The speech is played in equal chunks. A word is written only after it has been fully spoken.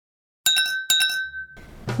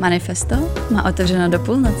Manifesto má otevřeno do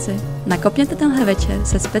půlnoci. Nakopněte tenhle večer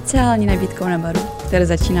se speciální nabídkou na baru, který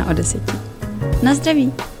začíná o 10. Na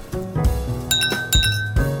zdraví!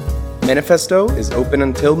 Manifesto is open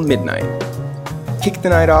until midnight. Kick the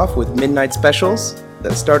night off with midnight specials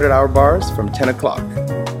that start at our bars from 10 o'clock.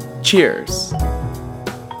 Cheers!